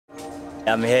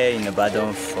I'm here in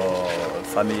Ibadan for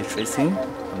family tracing.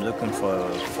 I'm looking for a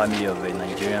family of a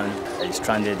Nigerian that is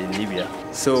stranded in Libya,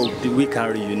 so we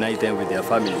can reunite them with their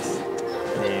families.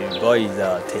 The boy is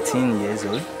 13 years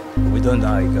old. We don't know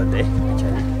how he got there,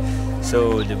 actually.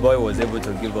 So the boy was able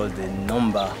to give us the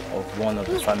number of one of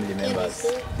the family members.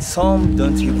 Some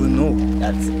don't even know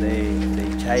that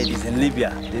the child is in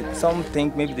Libya. Some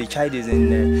think maybe the child is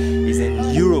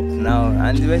in Europe now,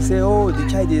 and they say, oh, the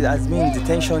child has been in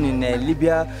detention in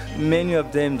Libya. Many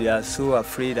of them, they are so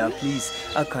afraid that, please,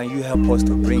 how can you help us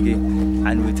to bring it?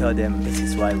 And we tell them, this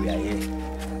is why we are here.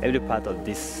 Every part of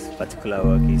this particular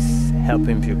work is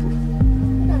helping people.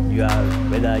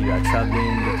 Whether you are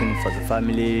traveling, looking for the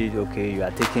family, okay, you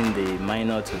are taking the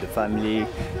minor to the family,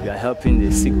 you are helping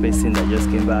the sick person that just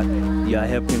came back, you are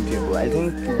helping people. I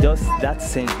think just that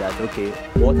sense that, okay,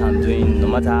 what I'm doing, no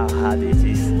matter how hard it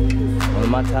is, no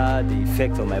matter the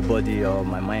effect on my body or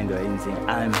my mind or anything,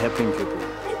 I'm helping people.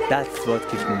 That's what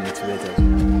keeps me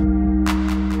motivated.